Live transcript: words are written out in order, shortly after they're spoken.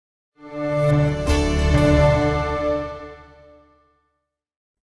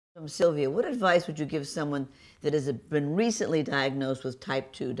Sylvia, what advice would you give someone that has been recently diagnosed with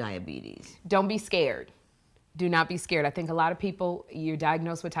type 2 diabetes? Don't be scared. Do not be scared. I think a lot of people, you're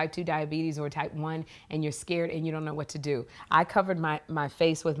diagnosed with type 2 diabetes or type 1 and you're scared and you don't know what to do. I covered my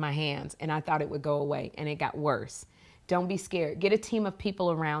face with my hands and I thought it would go away and it got worse. Don't be scared. Get a team of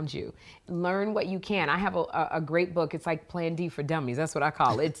people around you. Learn what you can. I have a great book. It's like Plan D for Dummies. That's what I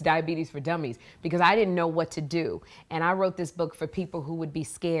call it. It's Diabetes for Dummies because I didn't know what to do. And I wrote this book for people who would be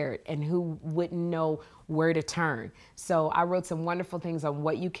scared and who wouldn't know where to turn. So I wrote some wonderful things on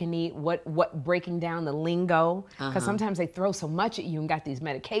what you can eat, what breaking down the lingo, because sometimes they throw so much at you and got these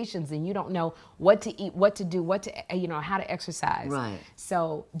medications and you don't know what to eat, what to do, how to exercise. Right.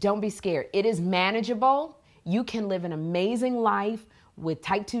 So don't be scared. It is manageable. You can live an amazing life with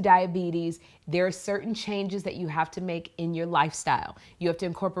type 2 diabetes. There are certain changes that you have to make in your lifestyle. You have to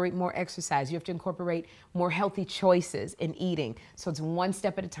incorporate more exercise. You have to incorporate more healthy choices in eating. So it's one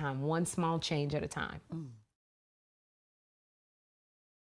step at a time, one small change at a time.